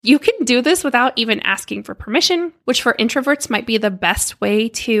You can do this without even asking for permission, which for introverts might be the best way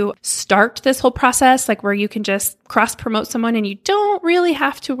to start this whole process, like where you can just cross-promote someone and you don't really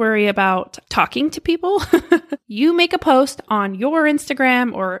have to worry about talking to people. You make a post on your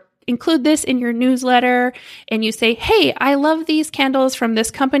Instagram or include this in your newsletter and you say, hey, I love these candles from this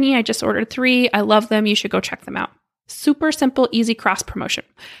company. I just ordered 3. I love them. You should go check them out. Super simple, easy cross-promotion.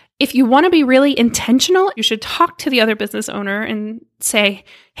 If you want to be really intentional, you should talk to the other business owner and say,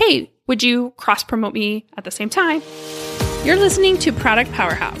 hey, would you cross-promote me at the same time? You're listening to Product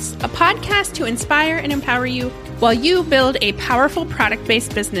Powerhouse, a podcast to inspire and empower you while you build a powerful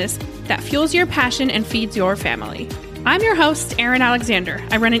product-based business that fuels your passion and feeds your family. I'm your host, Erin Alexander.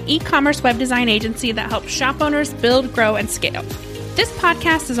 I run an e-commerce web design agency that helps shop owners build, grow, and scale. This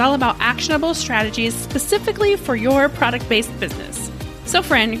podcast is all about actionable strategies specifically for your product-based business. So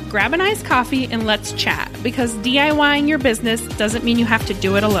friend, grab an iced coffee and let's chat, because DIYing your business doesn't mean you have to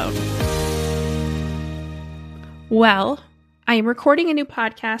do it alone. Well, I am recording a new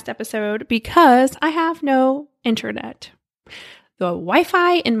podcast episode because I have no internet. The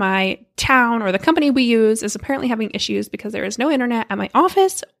Wi-Fi in my town or the company we use is apparently having issues because there is no internet at my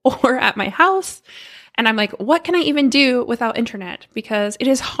office or at my house. And I'm like, what can I even do without internet? Because it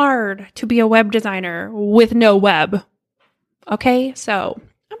is hard to be a web designer with no web. Okay, so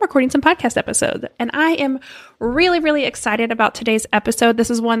I'm recording some podcast episodes and I am really, really excited about today's episode. This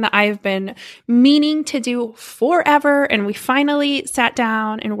is one that I've been meaning to do forever, and we finally sat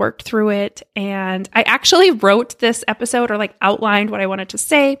down and worked through it. And I actually wrote this episode, or like outlined what I wanted to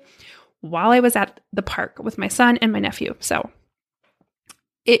say, while I was at the park with my son and my nephew. So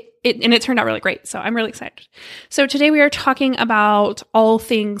it turned out really great. So I'm really excited. So today we are talking about all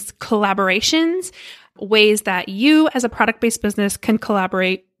things collaborations, ways that you as a product-based business can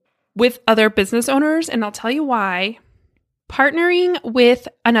collaborate with other business owners. And I'll tell you why. Partnering with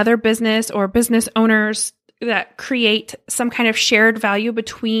another business or business owners that create some kind of shared value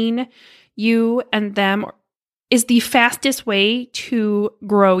between you and them is the fastest way to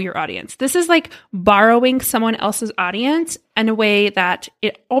grow your audience. This is like borrowing someone else's audience in a way that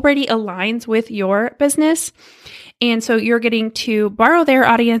it already aligns with your business. And so you're getting to borrow their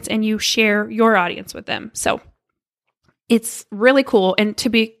audience and you share your audience with them. So it's really cool. And to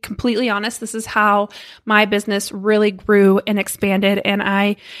be completely honest, this is how my business really grew and expanded. And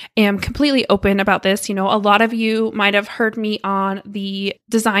I am completely open about this. You know, a lot of you might have heard me on the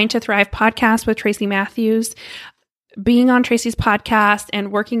Design to Thrive podcast with Tracy Matthews. Being on Tracy's podcast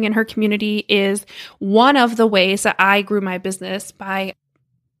and working in her community is one of the ways that I grew my business, by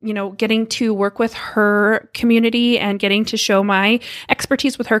getting to work with her community and getting to show my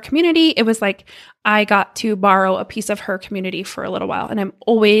expertise with her community. It was like I got to borrow a piece of her community for a little while, and I'm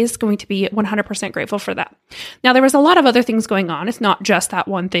always going to be 100% grateful for that. Now, there was a lot of other things going on. It's not just that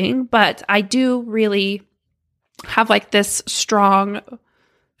one thing, but I do really have like this strong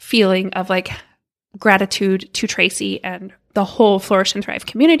feeling of like gratitude to Tracy and the whole Flourish and Thrive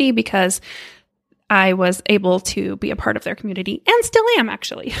community, because I was able to be a part of their community and still am,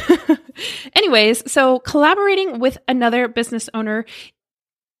 actually. Anyways, so collaborating with another business owner,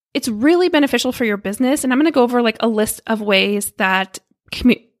 it's really beneficial for your business. And I'm going to go over like a list of ways that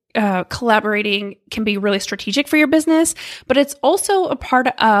collaborating can be really strategic for your business, but it's also a part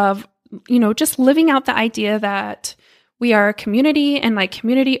of, just living out the idea that we are a community, and like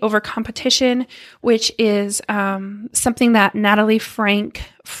community over competition, which is something that Natalie Frank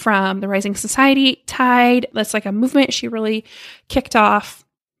from the Rising Society Tide, that's like a movement she really kicked off,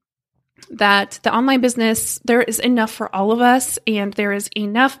 that the online business, there is enough for all of us, and there is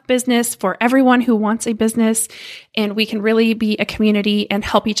enough business for everyone who wants a business, and we can really be a community and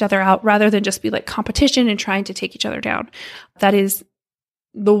help each other out rather than just be like competition and trying to take each other down. That is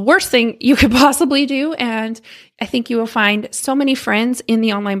the worst thing you could possibly do. And I think you will find so many friends in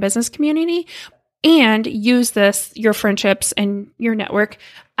the online business community, and use your friendships and your network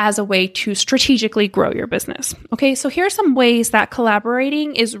as a way to strategically grow your business. Okay, so here are some ways that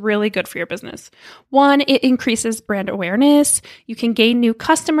collaborating is really good for your business. One, it increases brand awareness. You can gain new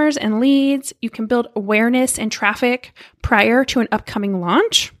customers and leads. You can build awareness and traffic prior to an upcoming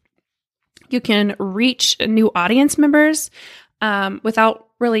launch. You can reach new audience members without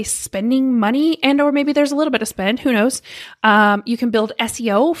really spending money, or maybe there's a little bit of spend, who knows. You can build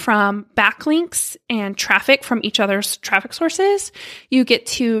SEO from backlinks and traffic from each other's traffic sources. You get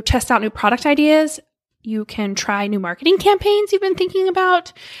to test out new product ideas. You can try new marketing campaigns you've been thinking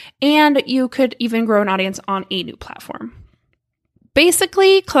about, and you could even grow an audience on a new platform.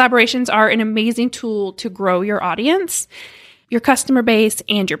 Basically, collaborations are an amazing tool to grow your audience. your customer base,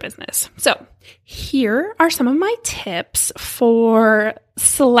 and your business. So here are some of my tips for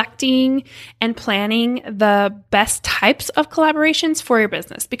selecting and planning the best types of collaborations for your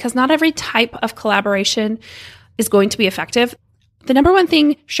business, because not every type of collaboration is going to be effective. The number one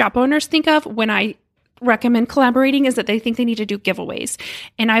thing shop owners think of when I recommend collaborating is that they think they need to do giveaways.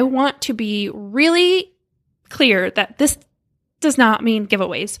 And I want to be really clear that this does not mean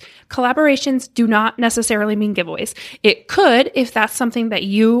giveaways. Collaborations do not necessarily mean giveaways. It could if that's something that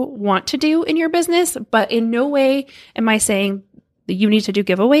you want to do in your business, but in no way am I saying that you need to do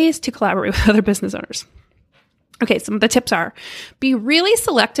giveaways to collaborate with other business owners. Okay, some of the tips are: be really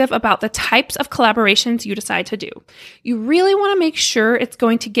selective about the types of collaborations you decide to do. You really want to make sure it's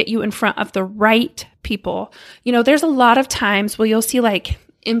going to get you in front of the right people. There's a lot of times where you'll see like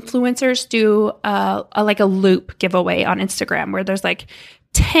influencers do a loop giveaway on Instagram where there's like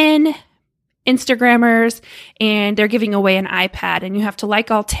 10 Instagrammers and they're giving away an iPad and you have to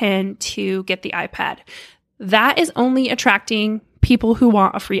like all 10 to get the iPad. That is only attracting people who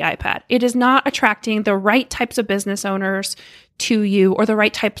want a free iPad. It is not attracting the right types of business owners to you or the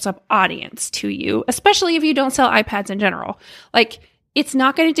right types of audience to you, especially if you don't sell iPads in general. Like, it's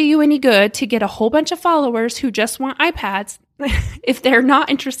not going to do you any good to get a whole bunch of followers who just want iPads if they're not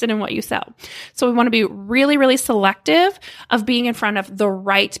interested in what you sell. So we want to be really, really selective of being in front of the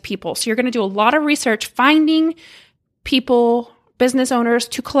right people. So you're going to do a lot of research finding people, business owners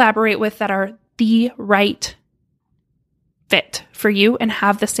to collaborate with that are the right fit for you and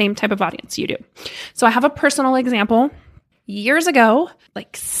have the same type of audience you do. So I have a personal example. Years ago,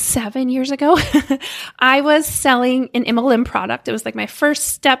 like 7 years ago, I was selling an MLM product. It was like my first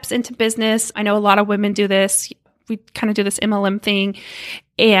steps into business. I know a lot of women do this. We kind of do this MLM thing.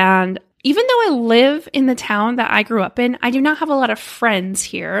 And even though I live in the town that I grew up in, I do not have a lot of friends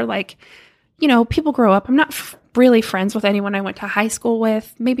here. Like, people grow up. I'm not really friends with anyone I went to high school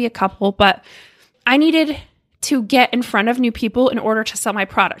with, maybe a couple, but I needed to get in front of new people in order to sell my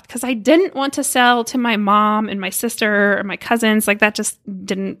product because I didn't want to sell to my mom and my sister or my cousins. Like, that just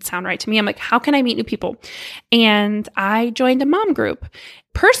didn't sound right to me. I'm like, how can I meet new people? And I joined a mom group.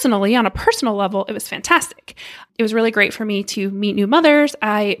 Personally, on a personal level, it was fantastic. It was really great for me to meet new mothers.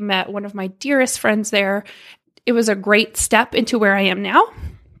 I met one of my dearest friends there. It was a great step into where I am now.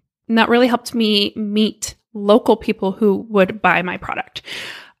 And that really helped me meet local people who would buy my product,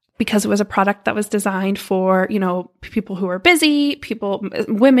 because it was a product that was designed for, people who are busy,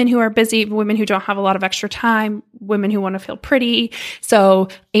 women who are busy, women who don't have a lot of extra time, women who want to feel pretty. So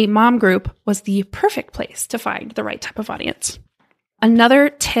a mom group was the perfect place to find the right type of audience. Another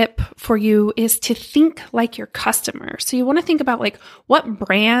tip for you is to think like your customer. So you want to think about like, what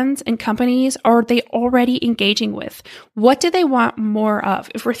brands and companies are they already engaging with? What do they want more of?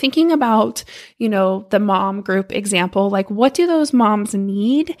 If we're thinking about, the mom group example, like, what do those moms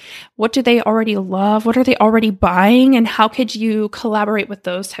need? What do they already love? What are they already buying? And how could you collaborate with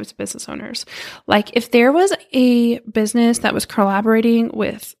those types of business owners? Like, if there was a business that was collaborating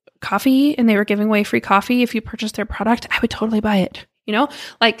with coffee and they were giving away free coffee if you purchased their product, I would totally buy it.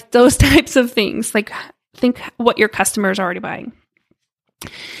 Like those types of things. Like, think what your customer is already buying.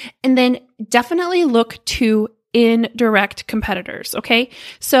 And then definitely look to indirect competitors. Okay.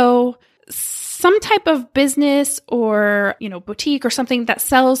 So some type of business or, boutique or something that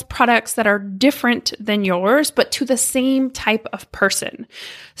sells products that are different than yours, but to the same type of person.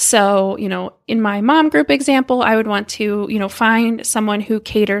 So, in my mom group example, I would want to, find someone who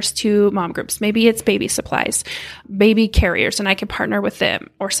caters to mom groups. Maybe it's baby supplies, baby carriers, and I could partner with them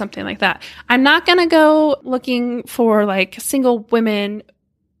or something like that. I'm not going to go looking for like single women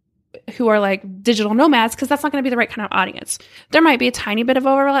who are like digital nomads, because that's not going to be the right kind of audience. There might be a tiny bit of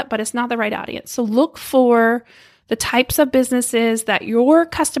overlap, but it's not the right audience. So look for the types of businesses that your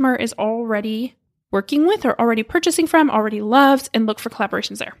customer is already working with or already purchasing from, already loves, and look for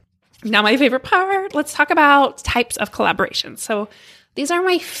collaborations there. Now, my favorite part, let's talk about types of collaborations. So these are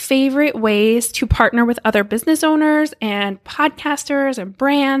my favorite ways to partner with other business owners and podcasters and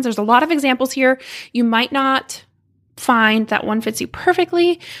brands. There's a lot of examples here. You might not find that one fits you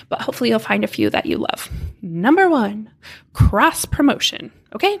perfectly, but hopefully you'll find a few that you love. Number 1, cross promotion.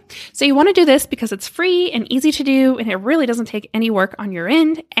 Okay. So you want to do this because it's free and easy to do, and it really doesn't take any work on your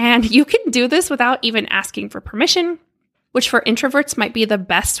end. And you can do this without even asking for permission, which for introverts might be the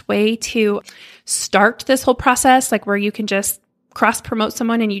best way to start this whole process, like where you can just cross promote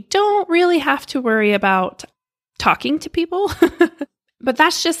someone and you don't really have to worry about talking to people. But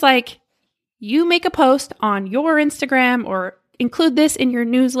that's just like, you make a post on your Instagram or include this in your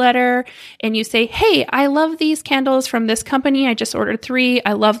newsletter and you say, hey, I love these candles from this company. I just ordered 3.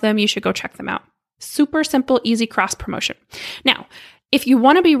 I love them. You should go check them out. Super simple, easy cross promotion. Now, if you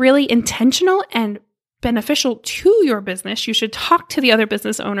want to be really intentional and beneficial to your business, you should talk to the other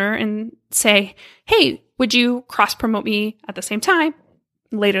business owner and say, hey, would you cross promote me at the same time,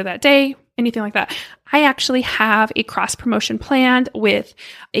 later that day, anything like that. I actually have a cross promotion planned with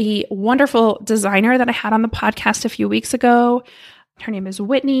a wonderful designer that I had on the podcast a few weeks ago. Her name is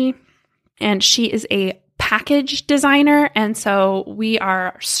Whitney, and she is a package designer. And so we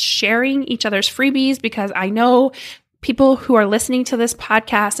are sharing each other's freebies because I know people who are listening to this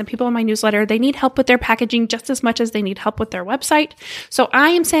podcast and people in my newsletter, they need help with their packaging just as much as they need help with their website. So I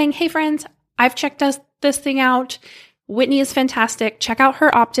am saying, hey friends, I've checked this thing out. Whitney is fantastic. Check out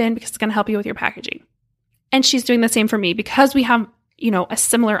her opt-in because it's going to help you with your packaging. And she's doing the same for me because we have, a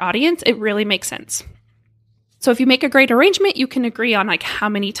similar audience. It really makes sense. So if you make a great arrangement, you can agree on like how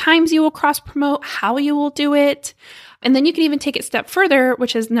many times you will cross promote, how you will do it. And then you can even take it a step further,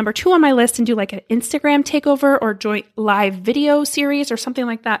 which is number 2 on my list, and do like an Instagram takeover or joint live video series or something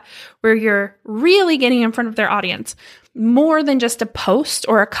like that, where you're really getting in front of their audience. More than just a post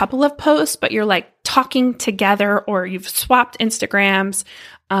or a couple of posts, but you're like talking together, or you've swapped Instagrams,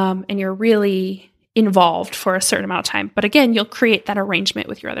 and you're really involved for a certain amount of time. But again, you'll create that arrangement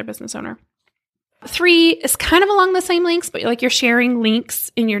with your other business owner. 3 is kind of along the same links, but like you're sharing links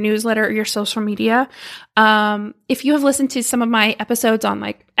in your newsletter or your social media. If you have listened to some of my episodes on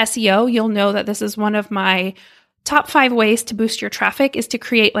like SEO, you'll know that this is one of my top 5 ways to boost your traffic, is to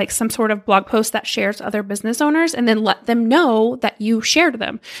create like some sort of blog post that shares other business owners and then let them know that you shared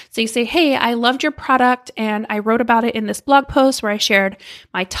them. So you say, hey, I loved your product and I wrote about it in this blog post where I shared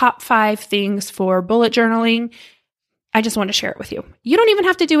my top 5 things for bullet journaling. I just want to share it with you. You don't even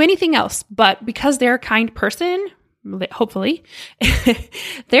have to do anything else, but because they're a kind person, hopefully,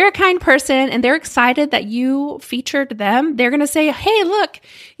 they're a kind person and they're excited that you featured them. They're going to say, hey, look,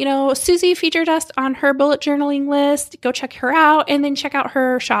 Susie featured us on her bullet journaling list. Go check her out and then check out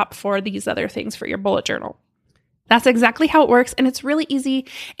her shop for these other things for your bullet journal. That's exactly how it works. And it's really easy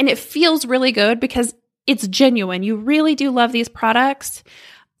and it feels really good because it's genuine. You really do love these products.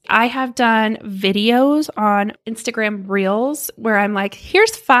 I have done videos on Instagram Reels where I'm like,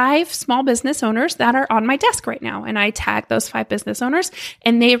 here's 5 small business owners that are on my desk right now. And I tag those 5 business owners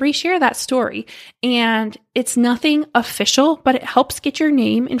and they reshare that story. And it's nothing official, but it helps get your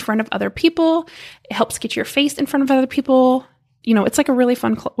name in front of other people. It helps get your face in front of other people. It's like a really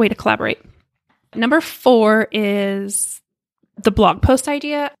fun way to collaborate. Number 4 is the blog post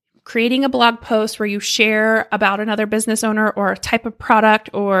idea. Creating a blog post where you share about another business owner or a type of product,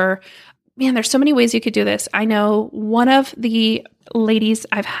 or there's so many ways you could do this. I know one of the ladies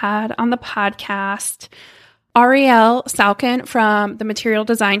I've had on the podcast, Ariel Salkin from the Material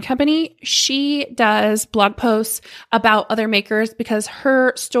Design Company, she does blog posts about other makers because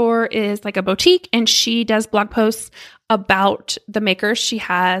her store is like a boutique and she does blog posts about the makers she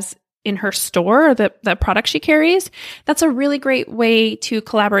has in her store, the product she carries. That's a really great way to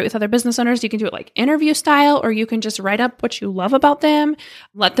collaborate with other business owners. You can do it like interview style, or you can just write up what you love about them,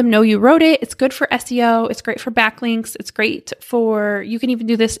 let them know you wrote it. It's good for SEO. It's great for backlinks. It's great you can even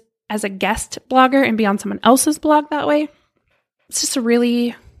do this as a guest blogger and be on someone else's blog that way. It's just a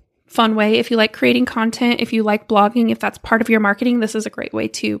really fun way. If you like creating content, if you like blogging, if that's part of your marketing, this is a great way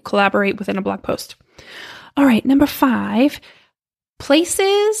to collaborate within a blog post. All right, number 5,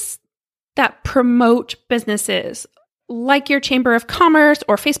 places that promote businesses, like your Chamber of Commerce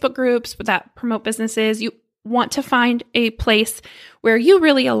or Facebook groups that promote businesses. You want to find a place where you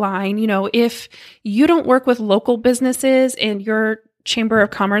really align. If you don't work with local businesses and your Chamber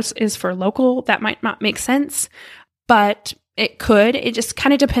of Commerce is for local, that might not make sense, but it could. It just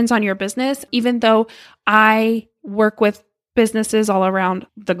kind of depends on your business. Even though I work with businesses all around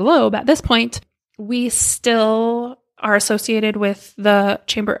the globe at this point, we still are associated with the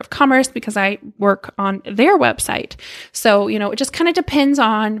Chamber of Commerce because I work on their website. So, it just kind of depends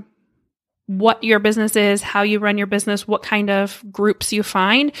on what your business is, how you run your business, what kind of groups you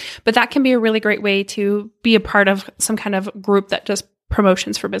find. But that can be a really great way to be a part of some kind of group that does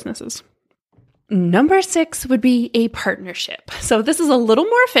promotions for businesses. Number 6 would be a partnership. So this is a little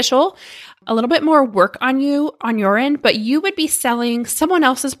more official, a little bit more work on your end, but you would be selling someone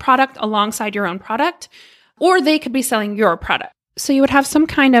else's product alongside your own product, or they could be selling your product. So you would have some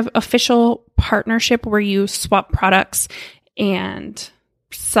kind of official partnership where you swap products and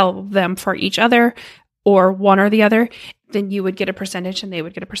sell them for each other, or one or the other. Then you would get a percentage and they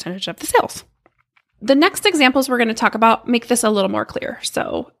would get a percentage of the sales. The next examples we're going to talk about make this a little more clear.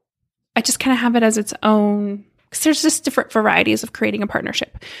 So I just kind of have it as its own, because there's just different varieties of creating a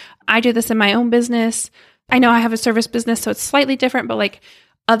partnership. I do this in my own business. I know I have a service business, so it's slightly different, but like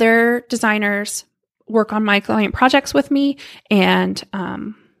other designers work on my client projects with me, and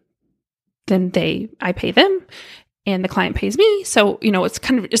then I pay them and the client pays me. So,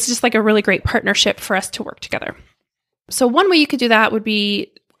 it's just like a really great partnership for us to work together. So one way you could do that would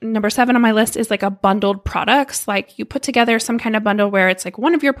be number 7 on my list is like a bundled products. Like you put together some kind of bundle where it's like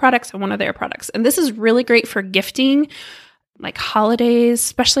one of your products and one of their products. And this is really great for gifting, like holidays,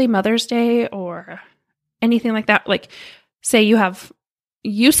 especially Mother's Day or anything like that. Like say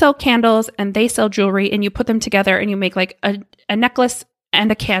you sell candles and they sell jewelry, and you put them together and you make like a necklace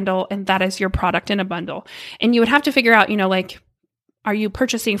and a candle, and that is your product in a bundle. And you would have to figure out, like, are you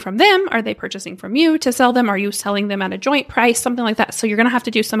purchasing from them? Are they purchasing from you to sell them? Are you selling them at a joint price? Something like that. So you're going to have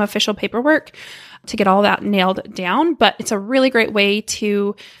to do some official paperwork to get all that nailed down. But it's a really great way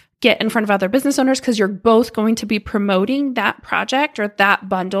to get in front of other business owners because you're both going to be promoting that project or that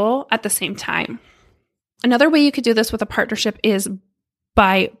bundle at the same time. Another way you could do this with a partnership is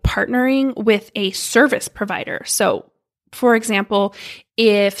by partnering with a service provider. So for example,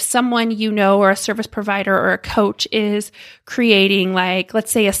 if someone or a service provider or a coach is creating like,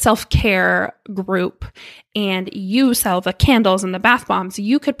 let's say a self-care group and you sell the candles and the bath bombs,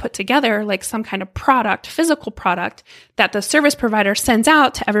 you could put together like some kind of product, physical product that the service provider sends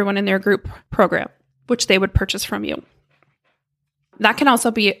out to everyone in their group program, which they would purchase from you. That can also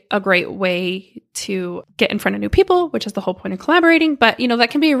be a great way to get in front of new people, which is the whole point of collaborating. But, that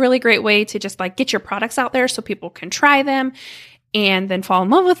can be a really great way to just like get your products out there so people can try them and then fall in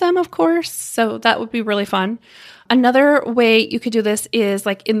love with them, of course. So that would be really fun. Another way you could do this is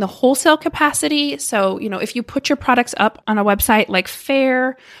like in the wholesale capacity. So, if you put your products up on a website like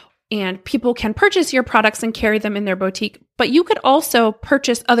Faire, and people can purchase your products and carry them in their boutique, but you could also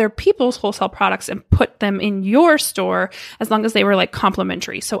purchase other people's wholesale products and put them in your store as long as they were like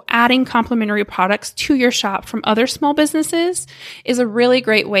complimentary. So adding complimentary products to your shop from other small businesses is a really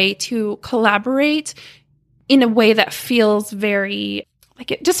great way to collaborate in a way that feels it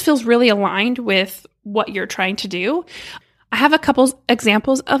just feels really aligned with what you're trying to do. I have a couple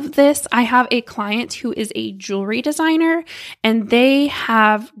examples of this. I have a client who is a jewelry designer, and they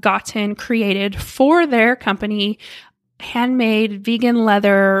have gotten created for their company handmade vegan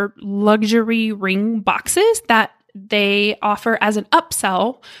leather luxury ring boxes that they offer as an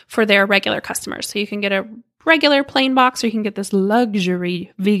upsell for their regular customers. So you can get a regular plain box, or you can get this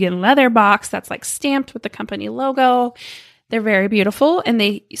luxury vegan leather box that's like stamped with the company logo. They're very beautiful, and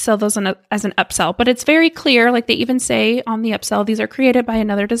they sell those as an upsell. But it's very clear, like they even say on the upsell, these are created by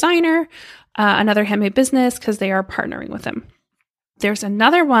another designer, another handmade business, because they are partnering with them. There's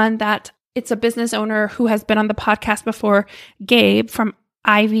another one that it's a business owner who has been on the podcast before, Gabe from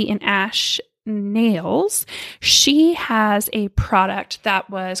Ivy and Ash Nails. She has a product that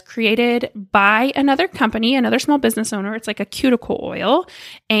was created by another company, another small business owner. It's like a cuticle oil.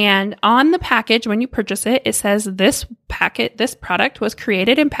 And on the package, when you purchase it, it says this product was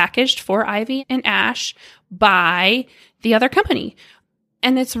created and packaged for Ivy and Ash by the other company.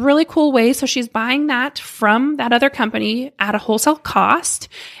 And it's a really cool way. So she's buying that from that other company at a wholesale cost,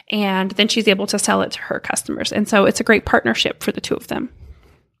 and then she's able to sell it to her customers. And so it's a great partnership for the two of them.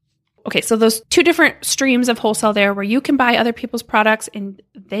 Okay, so those two different streams of wholesale there where you can buy other people's products and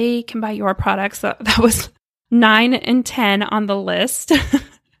they can buy your products. That was 9 and 10 on the list.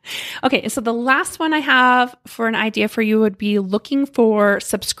 Okay, so the last one I have for an idea for you would be looking for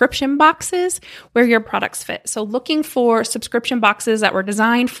subscription boxes where your products fit. So looking for subscription boxes that were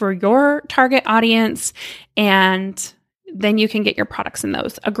designed for your target audience, and then you can get your products in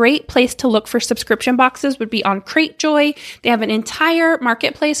those. A great place to look for subscription boxes would be on Cratejoy. They have an entire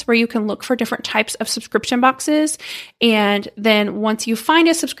marketplace where you can look for different types of subscription boxes. And then once you find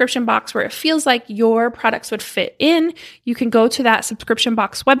a subscription box where it feels like your products would fit in, you can go to that subscription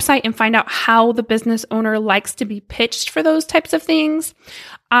box website and find out how the business owner likes to be pitched for those types of things.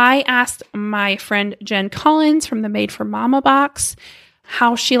 I asked my friend Jen Collins from the Made for Mama box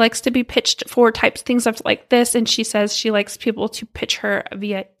how she likes to be pitched for things of like this. And she says she likes people to pitch her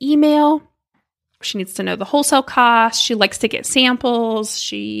via email. She needs to know the wholesale cost. She likes to get samples.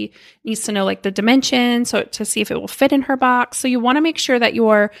 She needs to know like the dimensions so to see if it will fit in her box. So you want to make sure that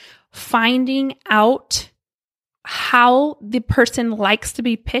you're finding out how the person likes to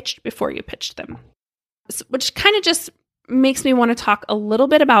be pitched before you pitch them, which kind of just makes me want to talk a little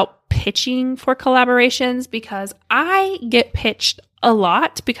bit about pitching for collaborations, because I get pitched a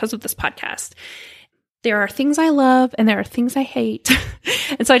lot because of this podcast. There are things I love and there are things I hate.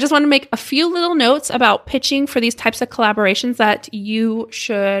 And so I just want to make a few little notes about pitching for these types of collaborations that you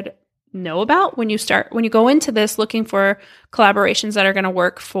should know about when you go into this looking for collaborations that are going to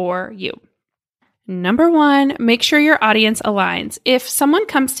work for you. Number one, make sure your audience aligns. If someone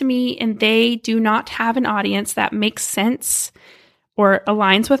comes to me and they do not have an audience that makes sense or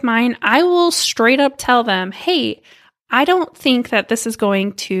aligns with mine, I will straight up tell them, hey, I don't think that this is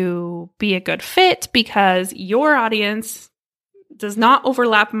going to be a good fit because your audience does not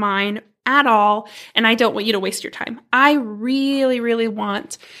overlap mine at all, and I don't want you to waste your time. I really, really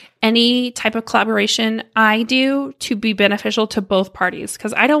want any type of collaboration I do to be beneficial to both parties,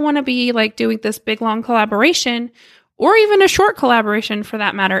 because I don't want to be like doing this big, long collaboration or even a short collaboration for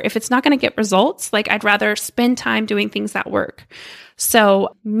that matter if it's not going to get results. Like, I'd rather spend time doing things that work.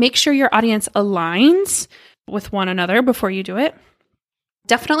 So make sure your audience aligns with one another before you do it.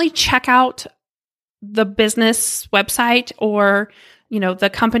 Definitely check out the business website or the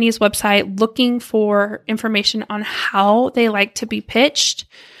company's website looking for information on how they like to be pitched.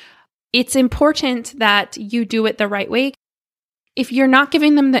 It's important that you do it the right way. If you're not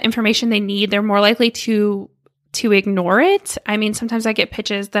giving them the information they need, they're more likely to ignore it. I mean, sometimes I get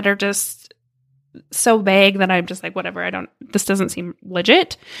pitches that are just so vague that I'm just like, whatever, this doesn't seem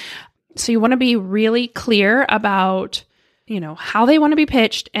legit. So you want to be really clear about, how they want to be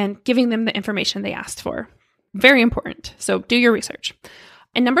pitched and giving them the information they asked for. Very important. So do your research.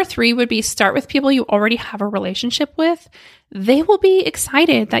 And number 3 would be start with people you already have a relationship with. They will be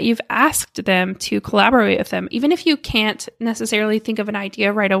excited that you've asked them to collaborate with them. Even if you can't necessarily think of an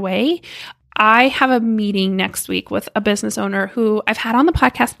idea right away, I have a meeting next week with a business owner who I've had on the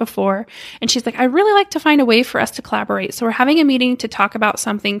podcast before. And she's like, I'd really like to find a way for us to collaborate. So we're having a meeting to talk about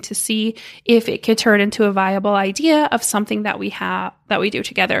something to see if it could turn into a viable idea of something that we do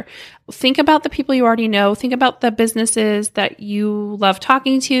together. Think about the people you already know. Think about the businesses that you love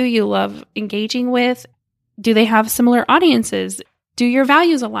talking to, you love engaging with. Do they have similar audiences? Do your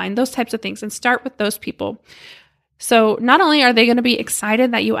values align? Those types of things. And start with those people. So not only are they going to be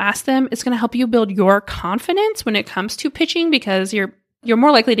excited that you asked them, it's going to help you build your confidence when it comes to pitching, because you're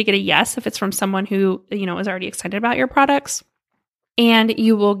more likely to get a yes if it's from someone who, is already excited about your products. And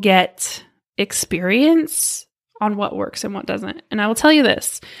you will get experience on what works and what doesn't. And I will tell you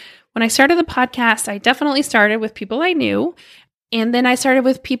this, when I started the podcast, I definitely started with people I knew. And then I started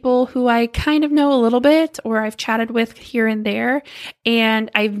with people who I kind of know a little bit or I've chatted with here and there. And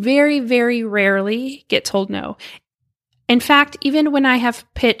I very, very rarely get told no. In fact, even when I have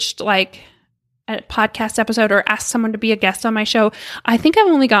pitched like a podcast episode or asked someone to be a guest on my show, I think I've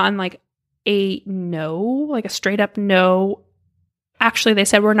only gotten like a no, like a straight up no. Actually, they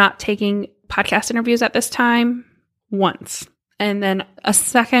said we're not taking podcast interviews at this time once. And then a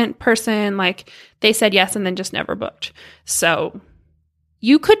second person, like they said yes and then just never booked. So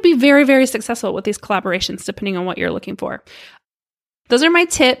you could be very, very successful with these collaborations depending on what you're looking for. Those are my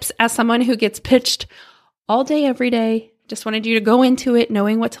tips as someone who gets pitched all day, every day. Just wanted you to go into it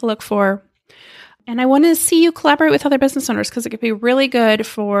knowing what to look for. And I want to see you collaborate with other business owners because it could be really good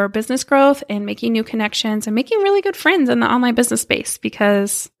for business growth and making new connections and making really good friends in the online business space,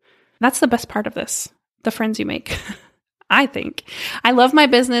 because that's the best part of this, the friends you make. I think. I love my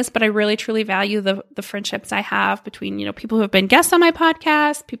business, but I really truly value the friendships I have between, people who have been guests on my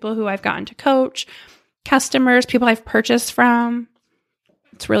podcast, people who I've gotten to coach, customers, people I've purchased from.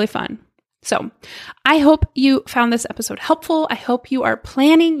 It's really fun. So I hope you found this episode helpful. I hope you are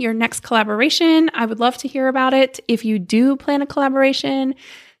planning your next collaboration. I would love to hear about it. If you do plan a collaboration,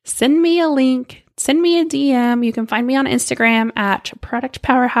 send me a link, send me a DM. You can find me on Instagram at Product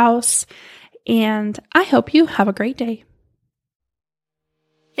Powerhouse. And I hope you have a great day.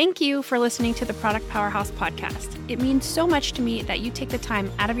 Thank you for listening to the Product Powerhouse podcast. It means so much to me that you take the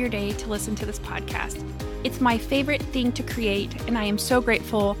time out of your day to listen to this podcast. It's my favorite thing to create, and I am so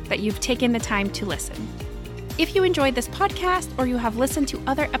grateful that you've taken the time to listen. If you enjoyed this podcast or you have listened to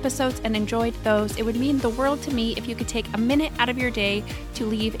other episodes and enjoyed those, it would mean the world to me if you could take a minute out of your day to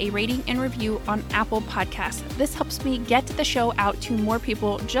leave a rating and review on Apple Podcasts. This helps me get the show out to more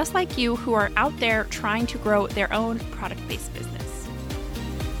people just like you who are out there trying to grow their own product-based business.